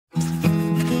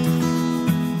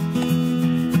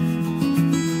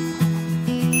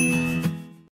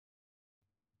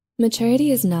Maturity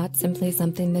is not simply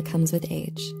something that comes with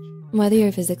age. Whether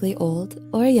you're physically old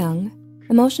or young,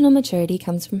 emotional maturity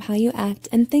comes from how you act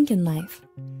and think in life.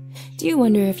 Do you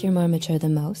wonder if you're more mature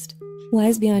than most?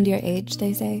 Wise beyond your age,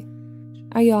 they say.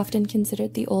 Are you often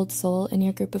considered the old soul in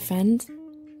your group of friends?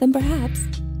 Then perhaps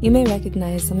you may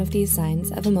recognize some of these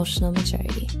signs of emotional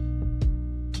maturity.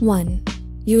 1.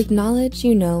 You acknowledge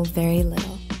you know very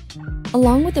little.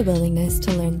 Along with the willingness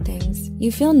to learn things,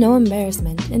 you feel no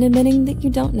embarrassment in admitting that you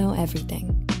don't know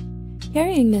everything.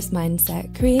 Carrying this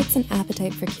mindset creates an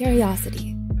appetite for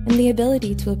curiosity and the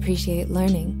ability to appreciate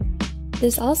learning.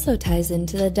 This also ties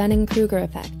into the Dunning-Kruger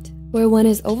effect, where one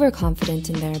is overconfident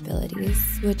in their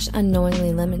abilities, which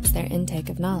unknowingly limits their intake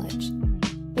of knowledge.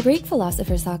 The Greek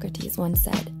philosopher Socrates once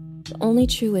said, "The only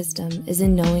true wisdom is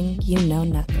in knowing you know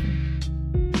nothing."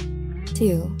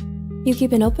 2. You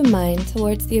keep an open mind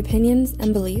towards the opinions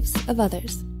and beliefs of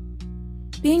others.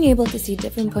 Being able to see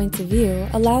different points of view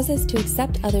allows us to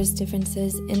accept others'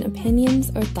 differences in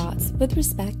opinions or thoughts with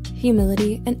respect,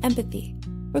 humility, and empathy,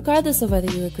 regardless of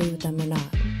whether you agree with them or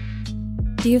not.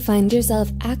 Do you find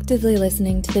yourself actively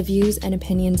listening to the views and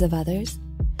opinions of others?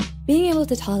 Being able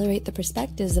to tolerate the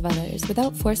perspectives of others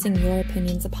without forcing your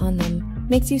opinions upon them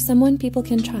makes you someone people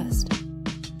can trust.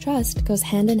 Trust goes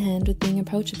hand in hand with being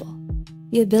approachable.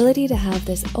 The ability to have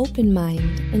this open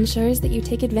mind ensures that you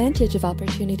take advantage of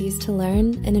opportunities to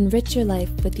learn and enrich your life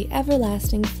with the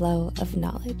everlasting flow of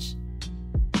knowledge.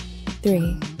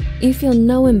 3. You feel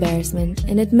no embarrassment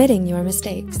in admitting your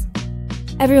mistakes.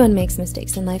 Everyone makes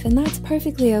mistakes in life, and that's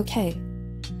perfectly okay.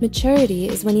 Maturity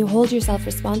is when you hold yourself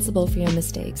responsible for your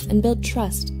mistakes and build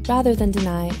trust rather than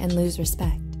deny and lose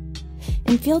respect.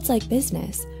 In fields like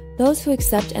business, those who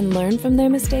accept and learn from their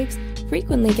mistakes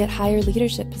frequently get higher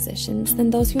leadership positions than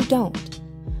those who don't.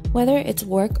 Whether it's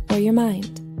work or your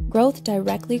mind, growth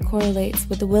directly correlates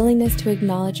with the willingness to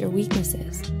acknowledge your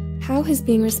weaknesses. How has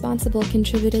being responsible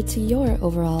contributed to your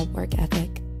overall work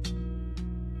ethic?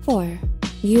 4.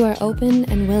 You are open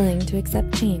and willing to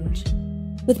accept change.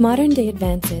 With modern-day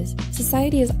advances,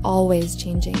 society is always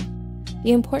changing.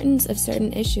 The importance of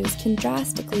certain issues can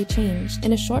drastically change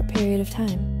in a short period of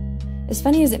time. As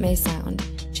funny as it may sound,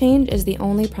 change is the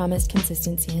only promised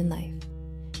consistency in life.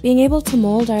 Being able to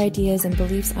mold our ideas and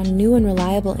beliefs on new and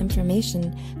reliable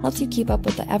information helps you keep up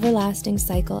with the everlasting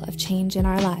cycle of change in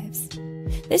our lives.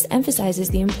 This emphasizes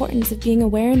the importance of being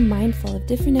aware and mindful of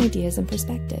different ideas and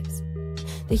perspectives.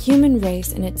 The human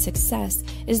race and its success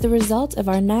is the result of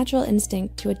our natural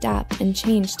instinct to adapt and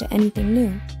change to anything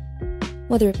new.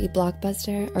 Whether it be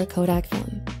Blockbuster or Kodak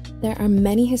film, there are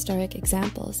many historic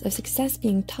examples of success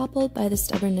being toppled by the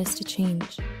stubbornness to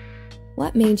change.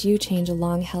 What made you change a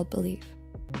long-held belief?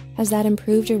 Has that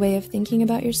improved your way of thinking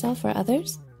about yourself or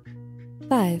others?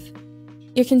 5.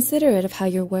 You're considerate of how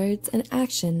your words and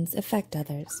actions affect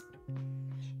others.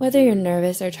 Whether you're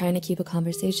nervous or trying to keep a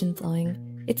conversation flowing,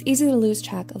 it's easy to lose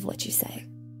track of what you say.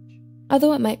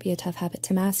 Although it might be a tough habit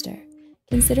to master,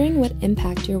 considering what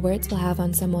impact your words will have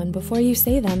on someone before you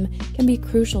say them can be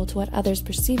crucial to what others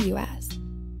perceive you as.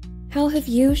 How have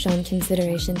you shown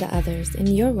consideration to others in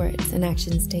your words and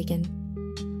actions taken?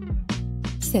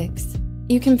 6.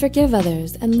 You can forgive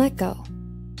others and let go.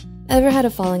 Ever had a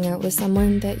falling out with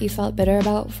someone that you felt bitter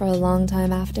about for a long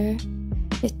time after?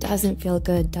 It doesn't feel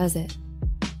good, does it?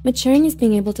 Maturing is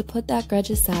being able to put that grudge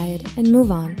aside and move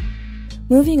on.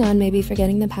 Moving on may be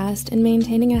forgetting the past and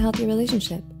maintaining a healthy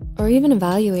relationship, or even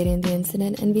evaluating the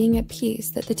incident and being at peace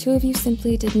that the two of you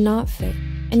simply did not fit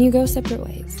and you go separate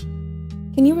ways.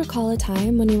 Can you recall a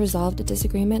time when you resolved a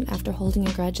disagreement after holding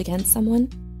a grudge against someone?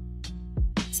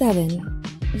 7.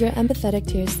 You're empathetic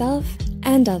to yourself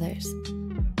and others.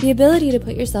 The ability to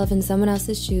put yourself in someone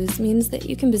else's shoes means that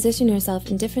you can position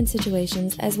yourself in different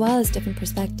situations as well as different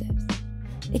perspectives.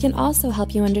 It can also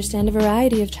help you understand a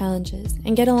variety of challenges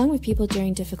and get along with people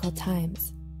during difficult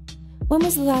times. When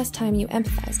was the last time you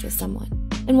empathized with someone,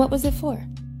 and what was it for?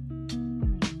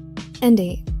 And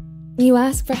 8. You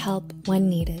ask for help when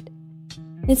needed.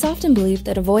 It's often believed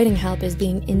that avoiding help is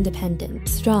being independent,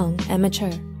 strong, and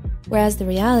mature, whereas the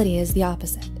reality is the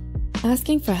opposite.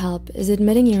 Asking for help is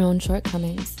admitting your own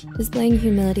shortcomings, displaying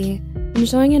humility, and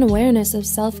showing an awareness of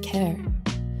self-care.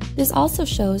 This also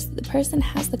shows that the person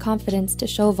has the confidence to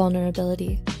show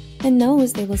vulnerability and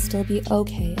knows they will still be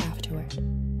okay afterward.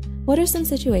 What are some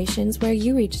situations where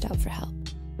you reached out for help?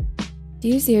 Do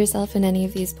you see yourself in any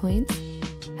of these points?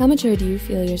 How mature do you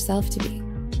feel yourself to be?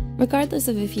 Regardless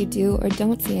of if you do or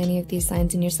don't see any of these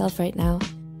signs in yourself right now,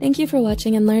 thank you for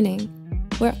watching and learning.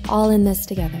 We're all in this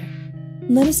together.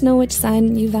 Let us know which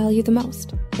sign you value the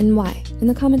most and why in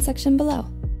the comment section below.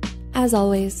 As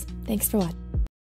always, thanks for watching.